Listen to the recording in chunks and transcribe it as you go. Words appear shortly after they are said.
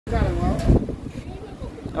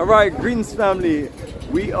Alright, greetings family.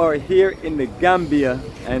 We are here in the Gambia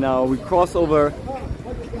and we cross over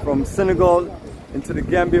from Senegal into the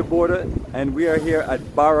Gambia border and we are here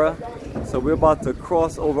at Barra. So we're about to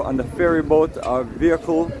cross over on the ferry boat. Our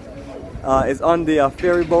vehicle is on the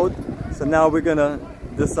ferry boat. So now we're gonna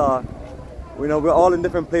just, we're all in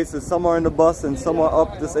different places. Some are in the bus and some are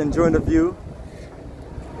up just enjoying the view.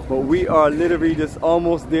 But we are literally just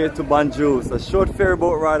almost there to Banjul. It's a short ferry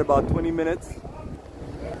boat ride, about 20 minutes.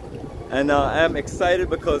 And I am excited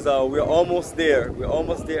because we're almost there. We're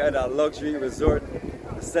almost there at our luxury resort,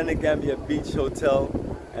 the Senegal Beach Hotel.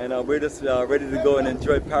 And we're just ready to go and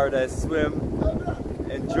enjoy paradise swim.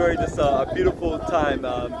 Enjoy this beautiful time.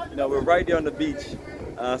 We're right there on the beach.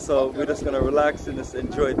 So we're just gonna relax and just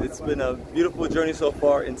enjoy it. It's been a beautiful journey so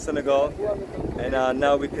far in Senegal. And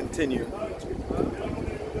now we continue.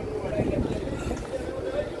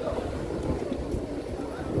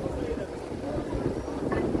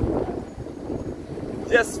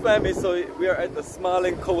 Yes family, so we are at the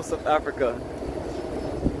smiling coast of Africa.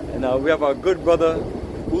 And we have our good brother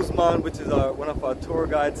Usman, which is one of our tour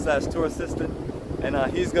guides / tour assistant. And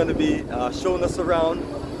he's going to be showing us around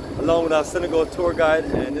along with our Senegal tour guide.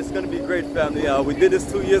 And it's going to be great family. We did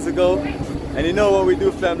this 2 years ago. And you know what we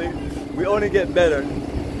do family, we only get better.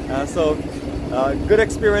 Good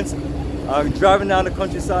experience driving down the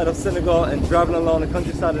countryside of Senegal and driving along the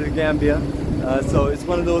countryside of the Gambia. So it's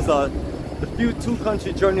one of those the few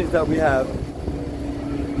two-country journeys that we have.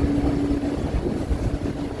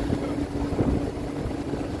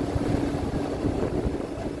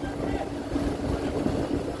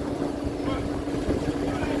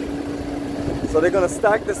 So they're going to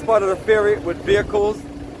stack this part of the ferry with vehicles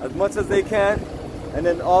as much as they can, and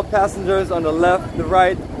then all passengers on the left, the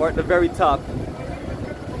right, or at the very top.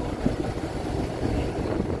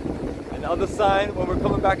 And the other sign when we're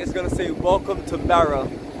coming back is going to say "Welcome to Barra."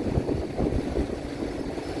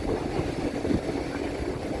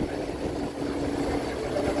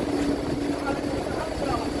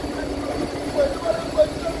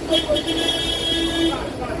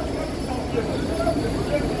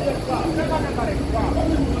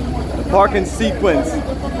 Parking sequence.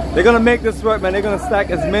 They're gonna make this work, man. They're gonna stack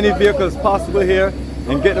as many vehicles as possible here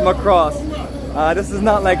and get them across. This is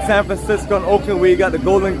not like San Francisco and Oakland where you got the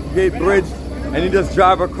Golden Gate Bridge and you just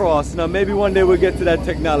drive across. Maybe one day we'll get to that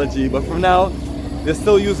technology, but for now, they're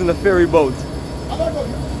still using the ferry boat.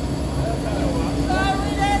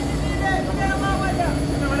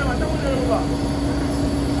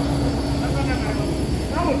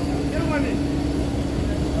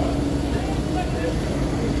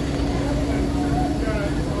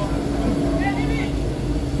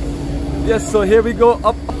 Yes, so here we go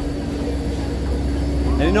up,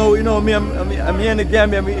 and you know me, I'm here in the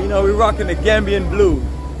Gambia. We're rocking the Gambian blue,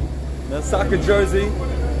 the soccer jersey.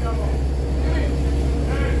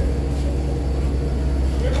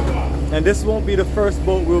 And this won't be the first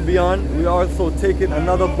boat we'll be on. We are also taking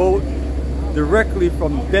another boat directly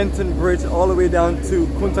from Denton Bridge all the way down to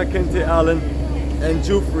Kunta Kinte Island and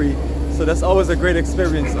Jufri. So that's always a great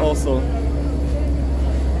experience also.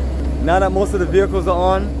 Now that most of the vehicles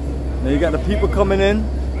are on, now you got the people coming in.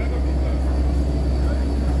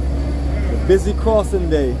 The busy crossing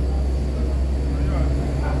day.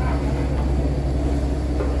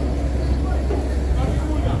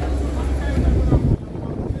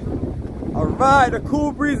 Alright, the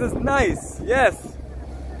cool breeze is nice. Yes.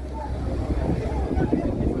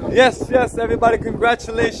 Yes, everybody,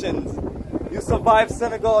 congratulations. You survived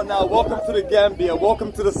Senegal. Now welcome to the Gambia.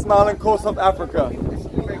 Welcome to the smiling coast of Africa.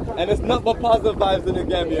 And it's nothing but positive vibes in the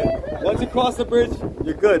Gambia. Once you cross the bridge,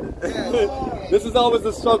 you're good. This is always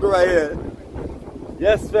the struggle right here.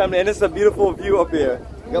 Yes, family, and it's a beautiful view up here.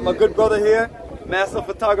 Got my good brother here, master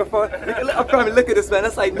photographer. Look at this, man.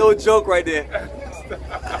 That's like no joke right there.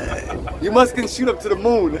 You must can shoot up to the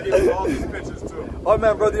moon. Oh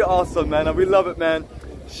man, brother, you're awesome, man. We love it, man.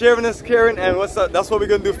 Sharing is caring, and what's up? That's what we're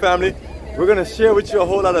gonna do, family. We're gonna share with you a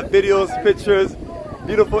whole lot of videos, pictures,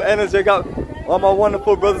 beautiful energy. I got all my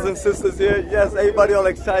wonderful brothers and sisters here. Yes, everybody all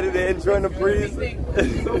excited. They're enjoying the breeze.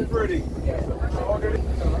 So pretty.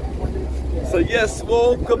 So yes,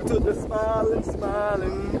 welcome to the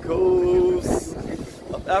smiling coast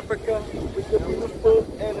of Africa with the beautiful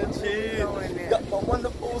energy. Got my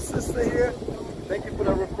wonderful sister here. Thank you for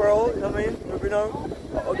the referral. You know what I mean?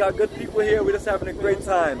 We got good people here. We're just having a great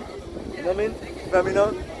time. You know what I mean? Family,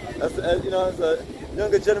 as a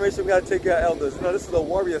younger generation, we gotta take care of elders. This is a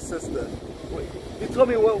warrior sister. You told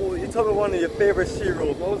me one of your favorite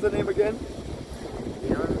she-rules. What was the name again?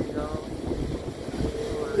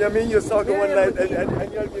 Yeah, I mean, you was talking one night and you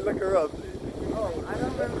had me look her up. Oh, I don't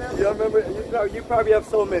You don't remember? You probably have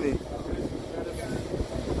so many.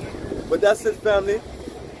 But that's it, family.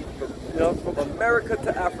 You know, from America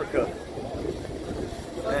to Africa.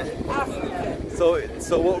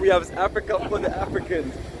 So what we have is Africa for the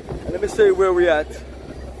Africans. And let me show you where we're at.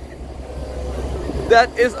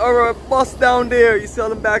 That is our bus down there. You see all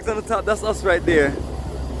them bags on the top? That's us right there.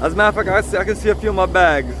 As a matter of fact, I can see a few of my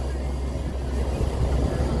bags.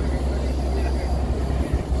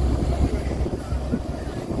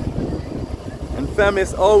 And family,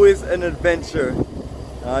 it's always an adventure.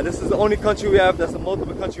 This is the only country we have that's a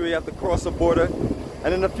multiple country where you have to cross a border.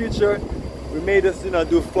 And in the future, we may just,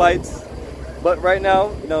 do flights. But right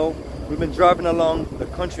now, we've been driving along the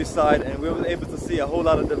countryside and we were able to see a whole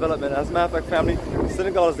lot of development. As a matter of fact, family,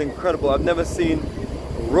 Senegal is incredible. I've never seen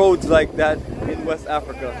roads like that in West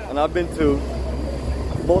Africa. And I've been to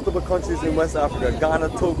multiple countries in West Africa: Ghana,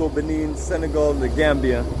 Togo, Benin, Senegal, the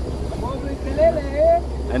Gambia.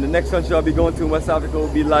 And the next country I'll be going to in West Africa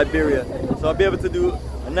will be Liberia. So I'll be able to do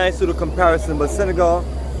a nice little comparison. But Senegal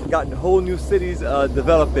got whole new cities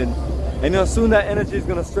developing. And soon that energy is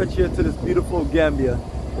going to stretch here to this beautiful Gambia.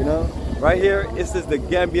 Right here, this is the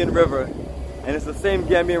Gambian River. And it's the same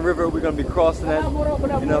Gambian River we're going to be crossing it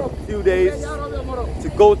in a few days to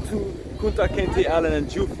go to Kunta Kinte Island and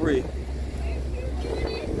Jufri.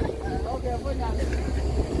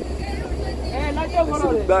 This is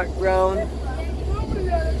the background.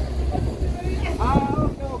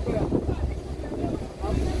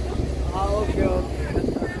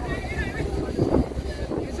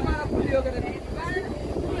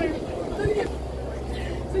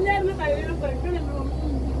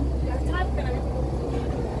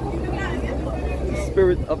 The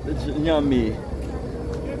spirit of the Nyami.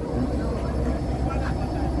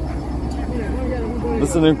 This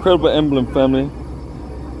is an incredible emblem, family.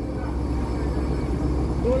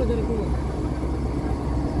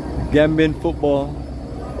 Gambian football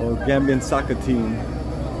or Gambian soccer team.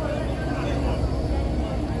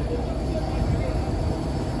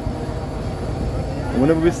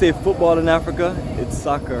 Whenever we say football in Africa, it's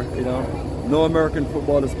soccer, No American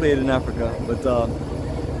football is played in Africa, but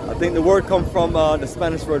I think the word comes from the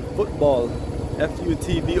Spanish word football,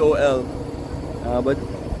 F-U-T-B-O-L. But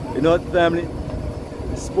you know what, family?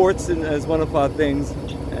 Sports is one of our things,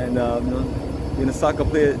 and being a soccer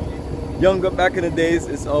player, younger back in the days,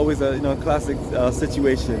 it's always a classic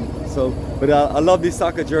situation. So, but I love these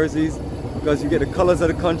soccer jerseys because you get the colors of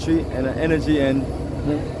the country and the energy, and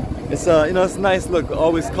it's it's a nice look,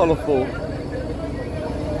 always colorful.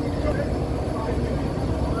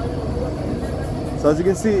 So as you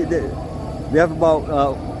can see, they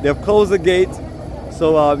have closed the gate,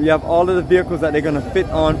 so you have all of the vehicles that they're gonna fit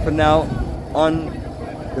on for now on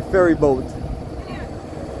the ferry boat,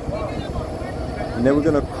 and then we're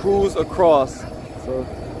gonna cruise across. So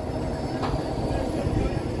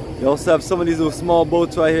you also have some of these little small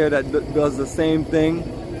boats right here that does the same thing.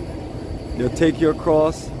 They'll take you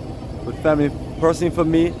across. But family, personally for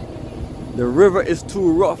me, the river is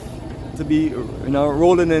too rough to be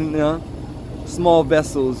rolling in small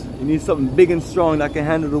vessels. You need something big and strong that can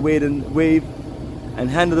handle the weight and wave and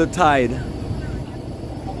handle the tide.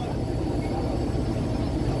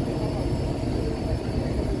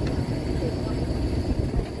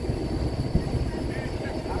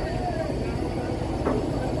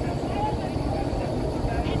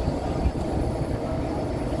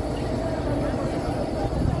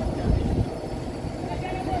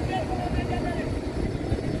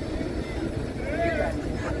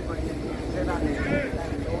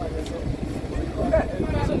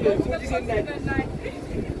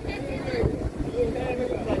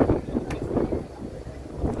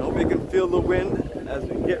 Now we can feel the wind as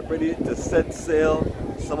we get ready to set sail.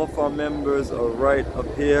 Some of our members are right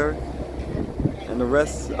up here, and the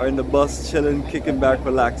rest are in the bus chilling, kicking back,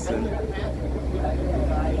 relaxing.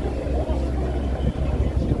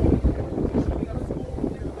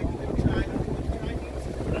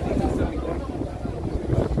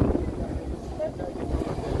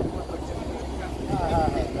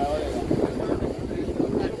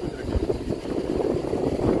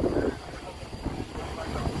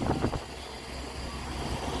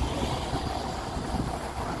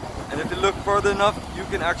 And if you look further enough, you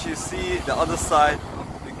can actually see the other side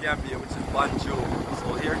of the Gambia, which is Banjul.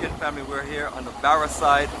 So here again, family, we're here on the Barra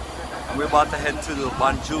side, and we're about to head to the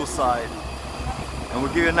Banjul side. And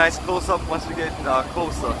we'll give you a nice close-up once we get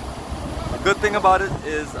closer. The good thing about it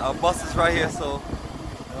is our bus is right here, so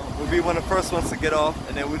we'll be one of the first ones to get off,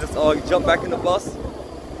 and then we just all jump back in the bus,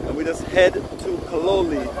 and we just head to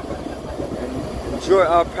Kololi and enjoy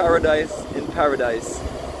our paradise in paradise.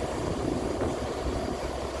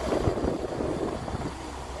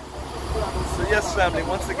 Yes, family,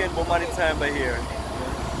 once again, Bomani time by here.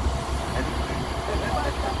 And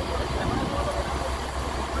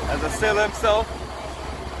as a sailor himself,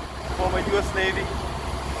 former U.S. Navy,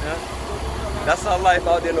 that's our life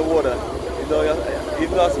out there in the water. You know,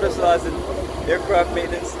 even though I specialize in aircraft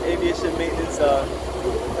maintenance, aviation maintenance,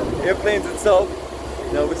 airplanes itself,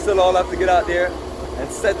 you know, we still all have to get out there and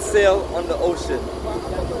set sail on the ocean.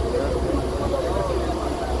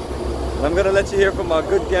 And I'm going to let you hear from our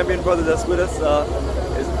good Gambian brother that's with us,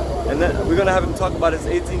 and then we're going to have him talk about his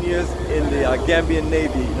 18 years in the Gambian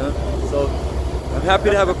Navy. You know? So I'm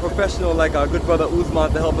happy to have a professional like our good brother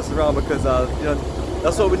Usman to help us around, because you know,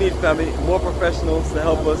 that's what we need, family. More professionals to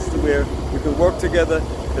help us to where we can work together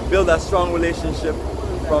to build that strong relationship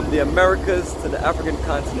from the Americas to the African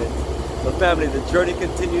continent. So family, the journey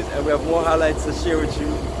continues, and we have more highlights to share with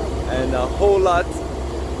you, and a whole lot,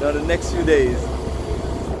 you know, the next few days.